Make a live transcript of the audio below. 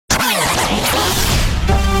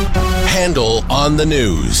Handel on the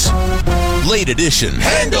News. Late edition.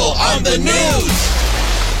 Handel on the News.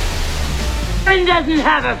 Friend doesn't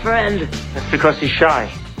have a friend. That's because he's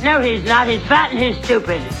shy. No, he's not. He's fat and he's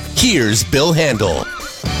stupid. Here's Bill Handel.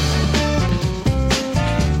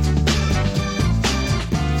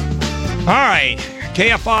 All right,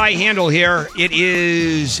 KFI Handel here. It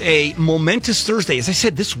is a momentous Thursday. As I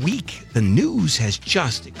said, this week, the news has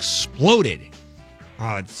just exploded.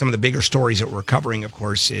 Some of the bigger stories that we're covering, of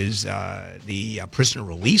course, is the prisoner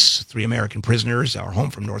release. 3 American prisoners are home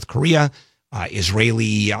from North Korea.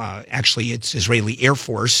 Israeli Air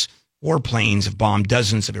Force warplanes have bombed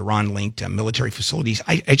dozens of Iran-linked military facilities.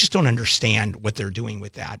 I just don't understand what they're doing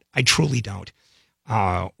with that. I truly don't.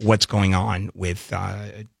 What's going on with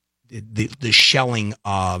the shelling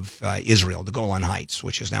of Israel, the Golan Heights,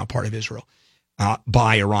 which is now part of Israel,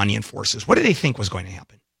 by Iranian forces. What did they think was going to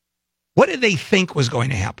happen? Matter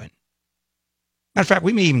of fact,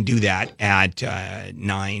 we may even do that at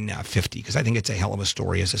 9:50 because I think it's a hell of a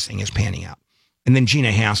story as this thing is panning out. And then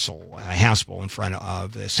Gina Haspel in front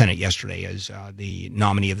of the Senate yesterday as the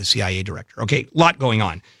nominee of the CIA director. Okay, a lot going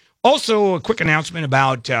on. Also, a quick announcement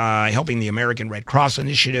about helping the American Red Cross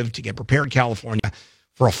Initiative to get prepared California.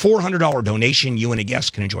 For a $400 donation, you and a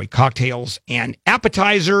guest can enjoy cocktails and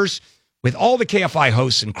appetizers with all the KFI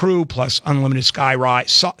hosts and crew, plus unlimited sky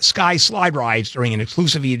slide rides during an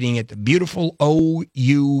exclusive evening at the beautiful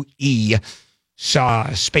OUE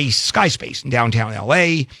Sky Space in downtown LA.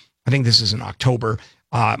 I think this is in October.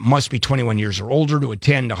 Must be 21 years or older to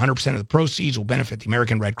attend. 100% of the proceeds will benefit the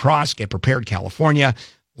American Red Cross. Get prepared, California.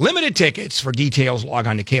 Limited tickets. For details, log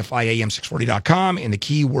on to KFIAM640.com, and the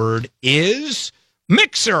keyword is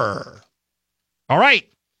Mixer. All right,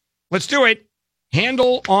 let's do it.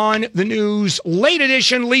 Handel on the News, late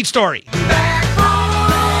edition, lead story. All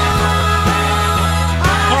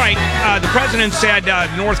right, the president said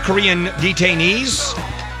North Korean detainees,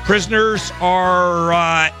 prisoners are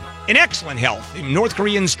in excellent health. North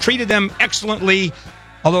Koreans treated them excellently,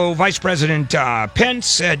 although Vice President Pence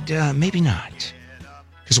said maybe not.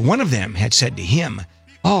 Because one of them had said to him,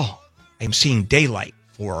 I'm seeing daylight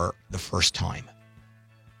for the first time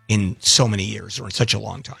in so many years or in such a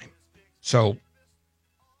long time. So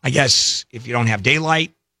I guess if you don't have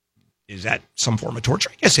daylight, is that some form of torture?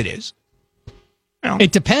 I guess it is.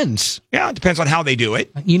 It depends. Yeah, it depends on how they do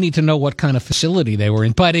it. You need to know what kind of facility they were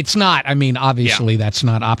in. But it's not, obviously that's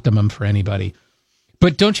not optimum for anybody.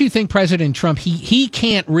 But don't you think President Trump, he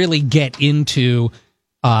can't really get into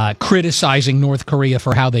criticizing North Korea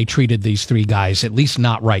for how they treated these 3 guys, at least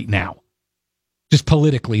not right now. Just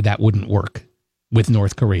politically, that wouldn't work with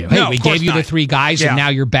North Korea. Hey, we gave you the 3 guys, and now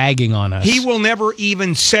you're bagging on us. He will never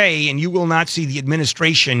even say, and you will not see the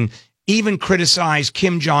administration even criticize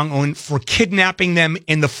Kim Jong-un for kidnapping them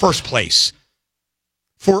in the first place,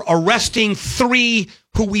 for arresting 3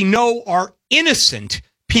 who we know are innocent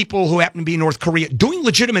people who happen to be in North Korea, doing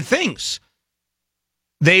legitimate things.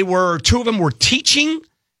 2 of them were teaching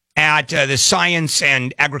at the Science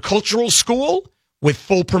and Agricultural School with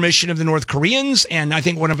full permission of the North Koreans, and I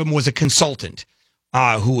think one of them was a consultant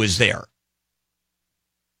who was there.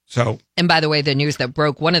 So, and by the way, the news that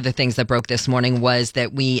broke, one of the things that broke this morning was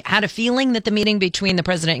that we had a feeling that the meeting between the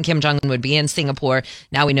president and Kim Jong-un would be in Singapore.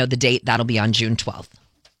 Now we know the date. That'll be on June 12th.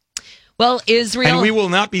 Well, Israel... And we will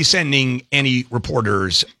not be sending any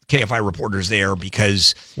reporters, KFI reporters there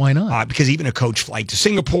because... Why not? Because even a coach flight to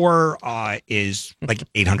Singapore is like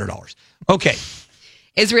 $800. Okay.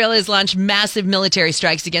 Israel has launched massive military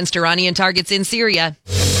strikes against Iranian targets in Syria.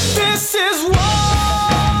 This is war!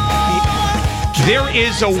 There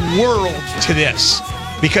is a world to this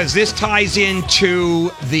because this ties into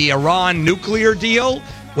the Iran nuclear deal,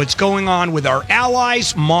 what's going on with our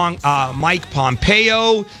allies, Mike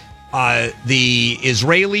Pompeo, the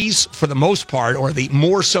Israelis, for the most part, or the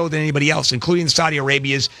more so than anybody else, including Saudi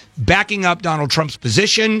Arabia's, backing up Donald Trump's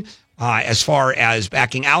position as far as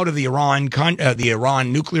backing out of the Iran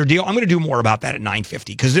nuclear deal. I'm going to do more about that at 9:50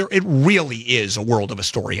 because it really is a world of a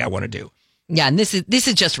story I want to do. Yeah, and this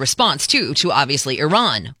is just response to obviously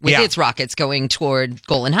Iran with its rockets going toward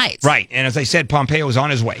Golan Heights. Right, and as I said, Pompeo is on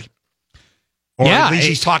his way. Or at least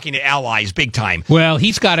he's talking to allies big time. Well,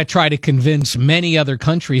 he's got to try to convince many other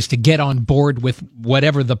countries to get on board with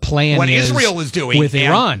whatever the plan what is. What Israel is doing. With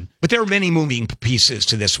Iran. But there are many moving pieces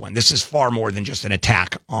to this one. This is far more than just an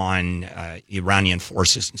attack on Iranian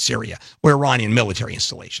forces in Syria or Iranian military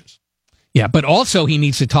installations. Yeah, but also he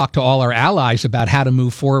needs to talk to all our allies about how to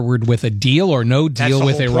move forward with a deal or no deal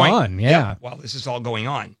with Iran. Yeah. While this is all going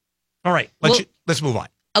on. All right, let's move on.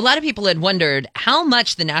 A lot of people had wondered how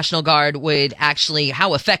much the National Guard would actually,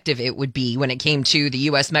 how effective it would be when it came to the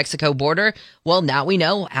U.S.-Mexico border. Well, now we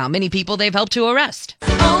know how many people they've helped to arrest.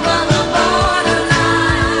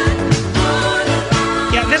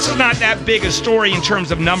 Yeah, this is not that big a story in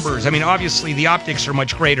terms of numbers. I mean, obviously, the optics are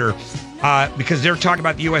much greater because they're talking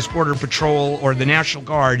about the U.S. Border Patrol or the National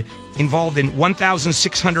Guard involved in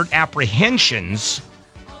 1,600 apprehensions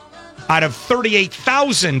out of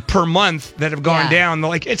 38,000 per month that have gone down.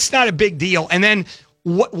 Like, it's not a big deal. And then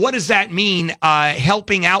what does that mean?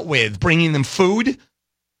 Helping out with bringing them food?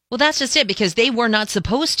 Well, that's just it, because they were not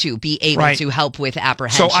supposed to be able to help with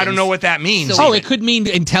apprehensions. So I don't know what that means. So it could mean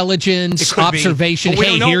intelligence, observation.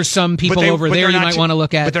 Hey, here's some people over there you might want to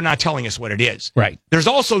look at. But they're not telling us what it is. Right. There's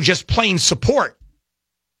also just plain support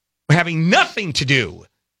having nothing to do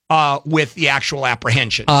with the actual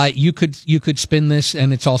apprehensions. You could spin this,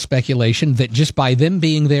 and it's all speculation, that just by them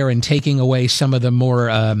being there and taking away some of the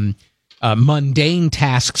more mundane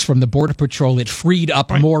tasks from the Border Patrol, it freed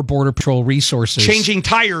up more Border Patrol resources. Changing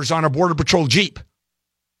tires on a Border Patrol Jeep.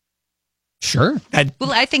 Sure.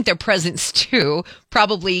 Well, I think their presence, too,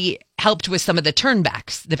 probably helped with some of the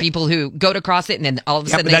turnbacks. The people who go to cross it, and then all of a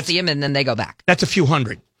sudden they see them, and then they go back. That's a few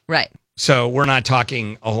hundred. Right. So we're not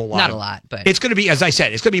talking a whole lot. Not a lot, but... It's going to be, as I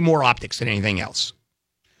said, it's going to be more optics than anything else.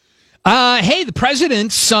 Hey, the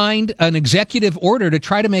president signed an executive order to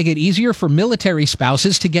try to make it easier for military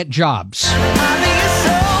spouses to get jobs. It's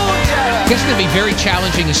going to be very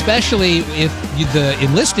challenging, especially if the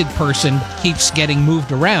enlisted person keeps getting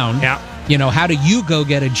moved around. Yeah. You know, how do you go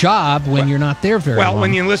get a job when you're not there very long? Well,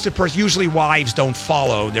 when the enlisted person, usually wives don't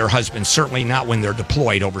follow their husbands, certainly not when they're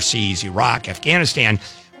deployed overseas, Iraq, Afghanistan.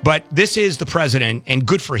 But this is the president, and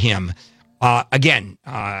good for him. Again,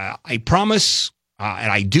 I promise,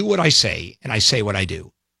 and I do what I say, and I say what I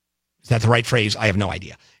do. Is that the right phrase? I have no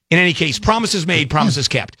idea. In any case, promises made, promises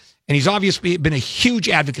kept. And he's obviously been a huge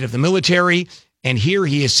advocate of the military. And here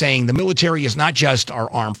he is saying the military is not just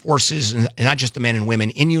our armed forces and not just the men and women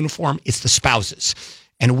in uniform, it's the spouses.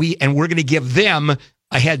 And we're going to give them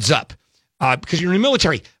a heads up because you're in the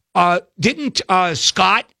military. Didn't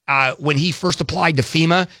Scott, when he first applied to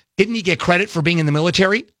FEMA, didn't he get credit for being in the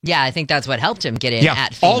military? Yeah, I think that's what helped him get in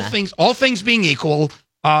at FEMA. All things being equal,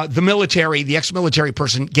 the military, the ex-military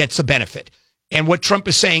person gets a benefit. And what Trump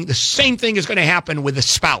is saying, the same thing is going to happen with a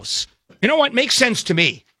spouse. You know what? Makes sense to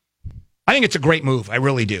me. I think it's a great move. I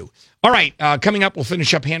really do. All right, coming up, we'll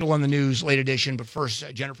finish up Handel on the News, late edition. But first,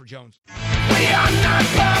 Jennifer Jones. We are not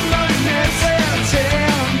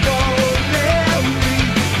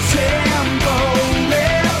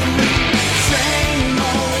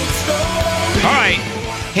All right,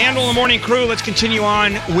 Handel and the Morning Crew. Let's continue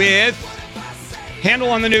on with Handel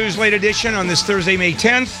on the News, late edition on this Thursday, May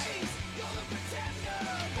 10th.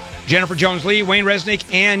 Jennifer Jones-Lee, Wayne Resnick,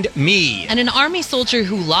 and me. And an Army soldier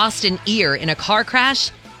who lost an ear in a car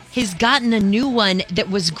crash has gotten a new one that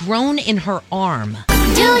was grown in her arm.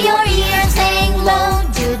 Do your ears hang low?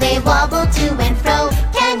 Do they wobble to and fro?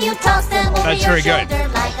 Can you toss them over That's your very good.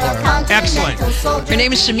 shoulder like a continental Excellent. soldier? Her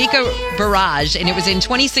name is Shamika Barrage, and it was in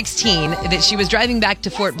 2016 that she was driving back to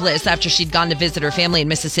Fort Bliss after she'd gone to visit her family in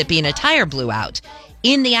Mississippi, and a tire blew out.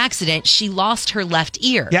 In the accident, she lost her left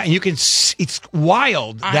ear. Yeah, and you can it's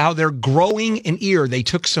wild how they're growing an ear. They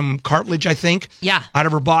took some cartilage, I think, out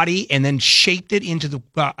of her body and then shaped it into the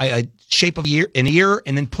shape of an ear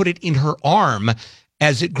and then put it in her arm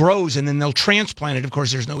as it grows, and then they'll transplant it. Of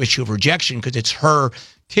course, there's no issue of rejection because it's her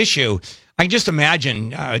tissue. I can just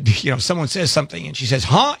imagine, someone says something and she says,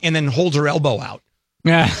 huh, and then holds her elbow out.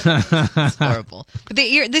 It's horrible. But the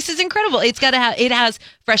ear, this is incredible. It has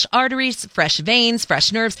fresh arteries, fresh veins,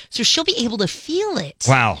 fresh nerves, so she'll be able to feel it.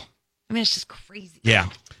 Wow. I mean, it's just crazy. Yeah.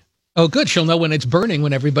 Oh, good. She'll know when it's burning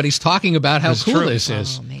when everybody's talking about how cool this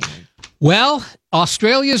is. Oh, man. Well,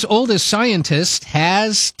 Australia's oldest scientist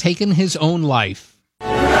has taken his own life. But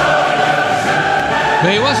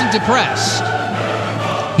he wasn't depressed.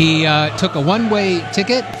 He took a one-way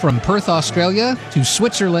ticket from Perth, Australia to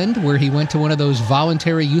Switzerland, where he went to one of those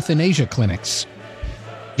voluntary euthanasia clinics.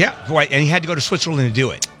 Yeah, right, and he had to go to Switzerland to do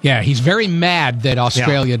it. Yeah, he's very mad that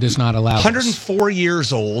Australia does not allow 104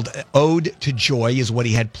 years old, Ode to Joy is what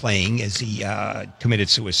he had playing as he committed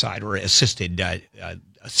suicide or assisted death,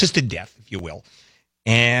 if you will.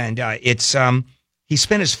 And he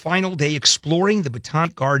spent his final day exploring the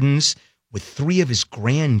Botanic Gardens with 3 of his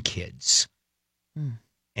grandkids.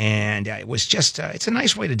 And it was just, it's a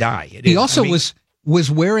nice way to die. He also was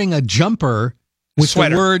wearing a jumper with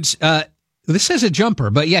sweater. The words, this says a jumper,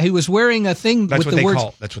 but yeah, he was wearing a thing with the words.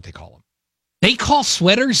 That's what they call them. They call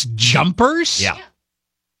sweaters jumpers? Yeah.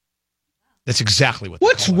 That's exactly what.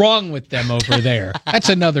 What's wrong with them over there? That's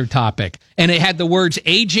another topic. And it had the words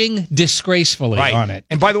aging disgracefully on it.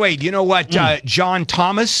 And by the way, do you know what John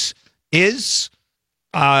Thomas is?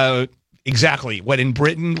 Exactly. What in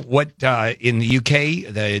Britain, what in the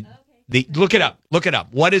UK, the look it up. Look it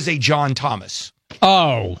up. What is a John Thomas?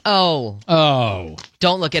 Oh.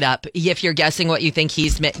 Don't look it up. If you're guessing what you think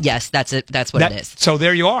he's yes, that's it. That's what it is. So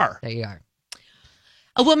there you are. There you are.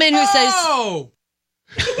 A woman who says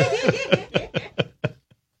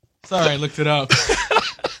Sorry, I looked it up.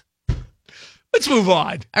 Let's move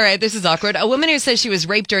on. All right, this is awkward. A woman who says she was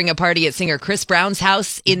raped during a party at singer Chris Brown's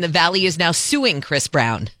house in the Valley is now suing Chris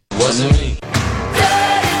Brown. Wasn't me.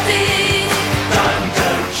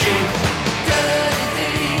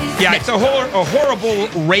 Yeah, it's a horrible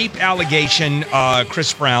rape allegation.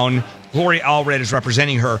 Chris Brown, Gloria Allred is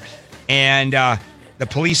representing her, and the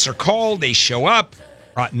police are called. They show up,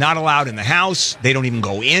 not allowed in the house. They don't even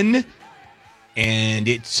go in, and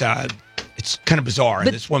it's kind of bizarre.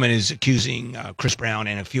 But this woman is accusing Chris Brown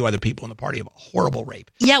and a few other people in the party of a horrible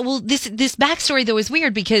rape. Yeah, well, this backstory, though, is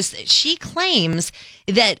weird because she claims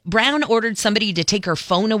that Brown ordered somebody to take her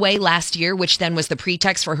phone away last year, which then was the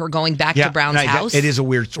pretext for her going back to Brown's house. It is a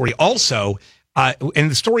weird story. Also,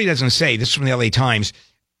 and the story doesn't say, this is from the LA Times,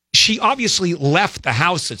 she obviously left the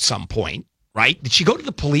house at some point, right? Did she go to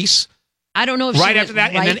the police? I don't know if right she after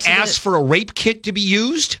that, and then asked for a rape kit to be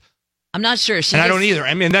used? I'm not sure. I don't either.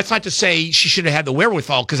 I mean, that's not to say she should have had the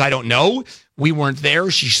wherewithal, because I don't know. We weren't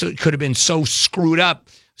there. She could have been so screwed up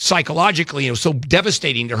psychologically. It was so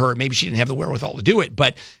devastating to her. Maybe she didn't have the wherewithal to do it.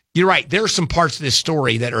 But you're right. There are some parts of this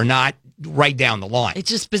story that are not right down the line. It's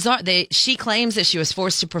just bizarre. She claims that she was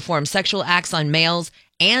forced to perform sexual acts on males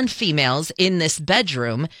and females in this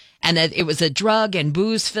bedroom, and that it was a drug and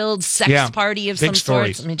booze-filled sex party of some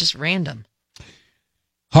sorts. I mean, just random.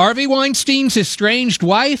 Harvey Weinstein's estranged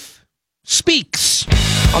wife speaks.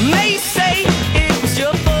 I may say it was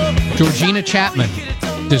your fault. Georgina Chapman,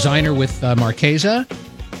 designer with Marchesa,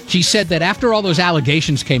 she said that after all those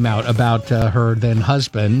allegations came out about her then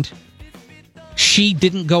husband, she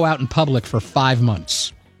didn't go out in public for 5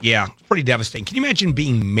 months. Yeah, pretty devastating. Can you imagine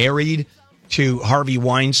being married to Harvey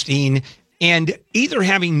Weinstein and either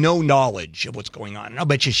having no knowledge of what's going on? And I'll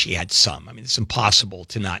bet you she had some. I mean, it's impossible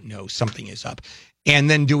to not know something is up. And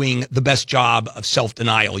then doing the best job of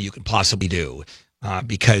self-denial you can possibly do,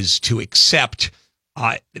 because to accept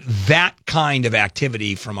that kind of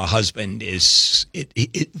activity from a husband is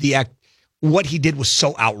what he did was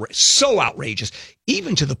so outrageous,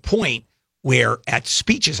 even to the point where at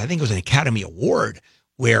speeches, I think it was an Academy Award,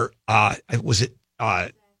 where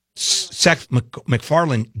Seth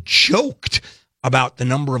MacFarlane joked about the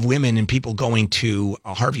number of women and people going to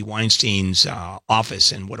Harvey Weinstein's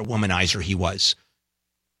office and what a womanizer he was.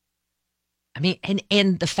 I mean,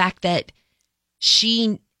 and the fact that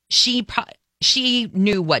she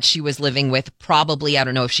knew what she was living with. Probably, I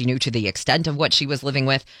don't know if she knew to the extent of what she was living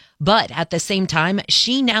with, but at the same time,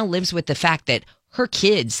 she now lives with the fact that her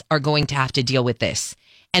kids are going to have to deal with this,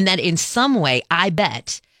 and that in some way, I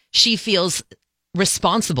bet she feels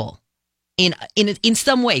responsible. In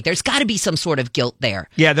some way, there's got to be some sort of guilt there.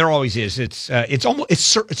 Yeah, there always is. It's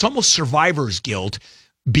almost survivor's guilt,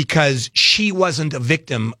 because she wasn't a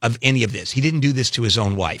victim of any of this. He didn't do this to his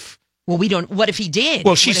own wife. Well, we don't. What if he did?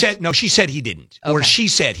 Well, she said he didn't, or she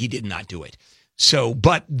said he did not do it. So,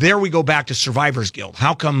 but there we go back to survivor's guilt.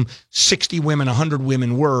 How come 60 women, 100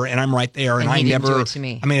 women were, and I'm right there, and I never do it to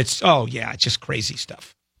me. I mean, it's just crazy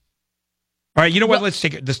stuff. All right, you know what? Let's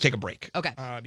take a break. Okay.